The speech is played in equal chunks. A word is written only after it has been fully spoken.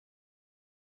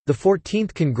The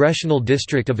 14th Congressional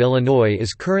District of Illinois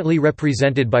is currently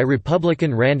represented by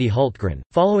Republican Randy Hultgren.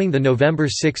 Following the November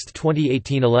 6,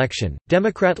 2018 election,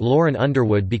 Democrat Lauren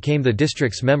Underwood became the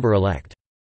district's member-elect.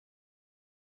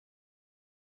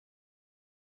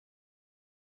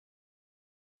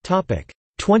 Topic: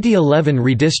 2011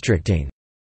 redistricting.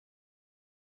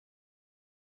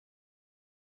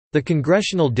 The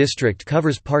congressional district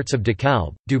covers parts of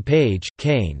DeKalb, DuPage,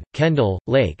 Kane, Kendall,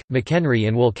 Lake, McHenry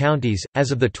and Will counties, as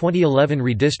of the 2011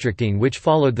 redistricting which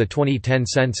followed the 2010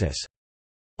 census.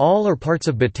 All or parts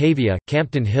of Batavia,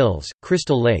 Campton Hills,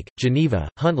 Crystal Lake, Geneva,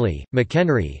 Huntley,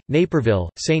 McHenry, Naperville,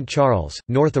 St. Charles,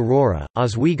 North Aurora,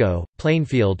 Oswego,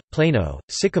 Plainfield, Plano,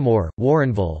 Sycamore,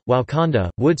 Warrenville, Wauconda,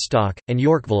 Woodstock, and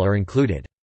Yorkville are included.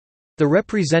 The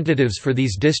representatives for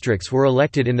these districts were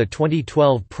elected in the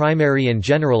 2012 primary and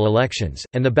general elections,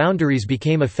 and the boundaries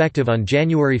became effective on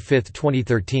January 5,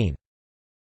 2013.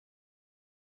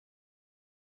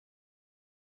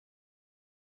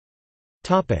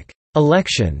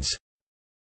 Elections.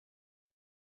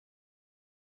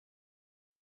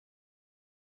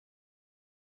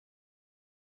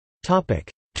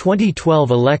 Topic: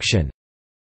 2012 election.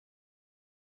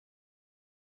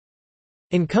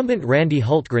 Incumbent Randy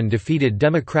Hultgren defeated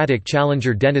Democratic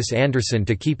challenger Dennis Anderson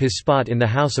to keep his spot in the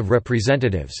House of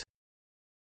Representatives.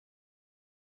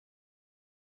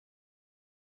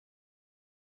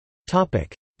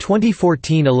 Topic: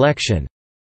 2014 election.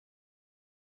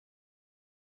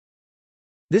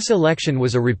 This election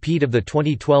was a repeat of the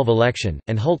 2012 election,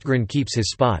 and Hultgren keeps his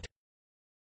spot.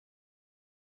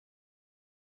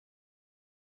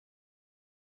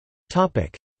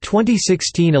 Topic: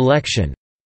 2016 election.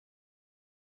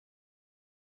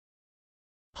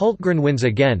 Hultgren wins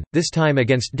again, this time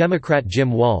against Democrat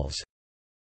Jim Walz.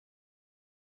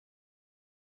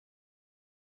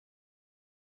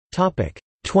 Topic: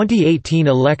 2018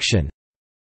 election.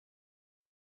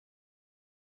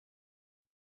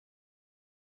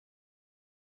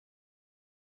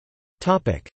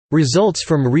 Topic: Results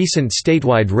from recent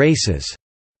statewide races.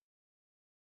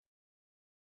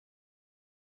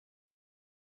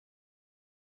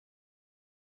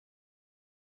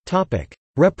 Topic: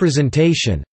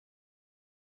 Representation.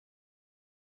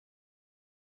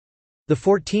 The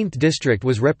 14th district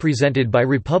was represented by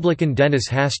Republican Dennis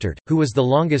Hastert, who was the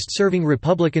longest-serving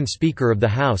Republican Speaker of the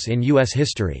House in U.S.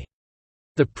 history.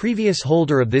 The previous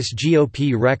holder of this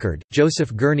GOP record,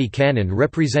 Joseph Gurney Cannon,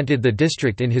 represented the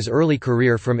district in his early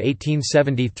career from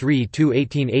 1873 to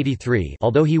 1883,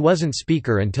 although he wasn't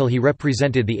Speaker until he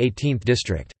represented the 18th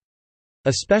district.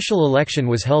 A special election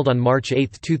was held on March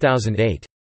 8, 2008.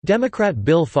 Democrat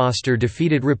Bill Foster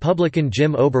defeated Republican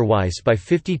Jim Oberweis by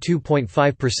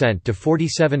 52.5% to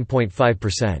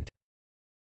 47.5%.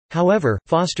 However,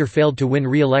 Foster failed to win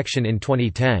re-election in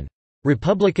 2010.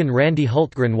 Republican Randy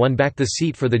Hultgren won back the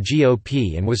seat for the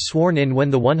GOP and was sworn in when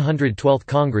the 112th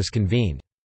Congress convened.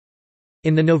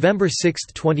 In the November 6,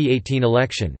 2018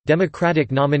 election,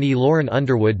 Democratic nominee Lauren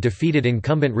Underwood defeated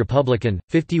incumbent Republican,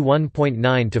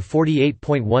 51.9 to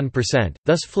 48.1%,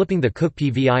 thus flipping the Cook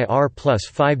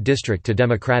PVIR+5 district to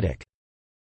Democratic.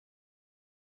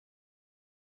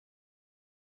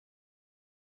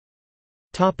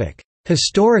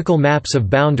 Historical maps of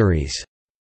boundaries.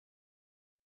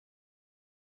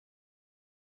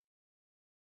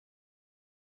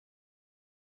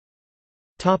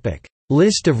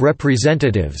 List of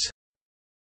representatives.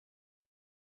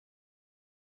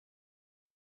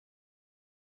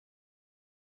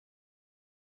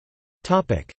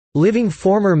 Living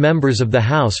former members of the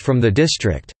House from the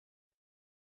district.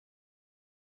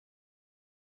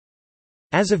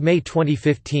 As of May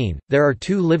 2015, there are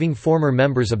 2 living former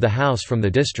members of the House from the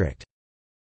district.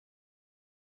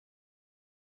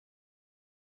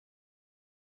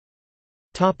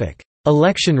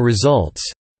 Election results.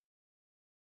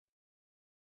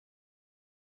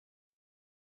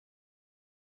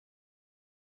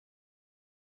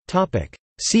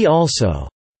 See also: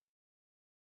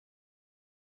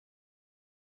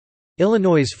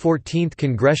 Illinois' 14th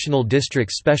Congressional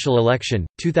District Special Election,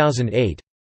 2008.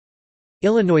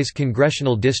 Illinois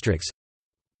Congressional Districts.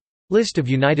 List of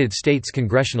United States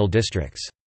congressional districts.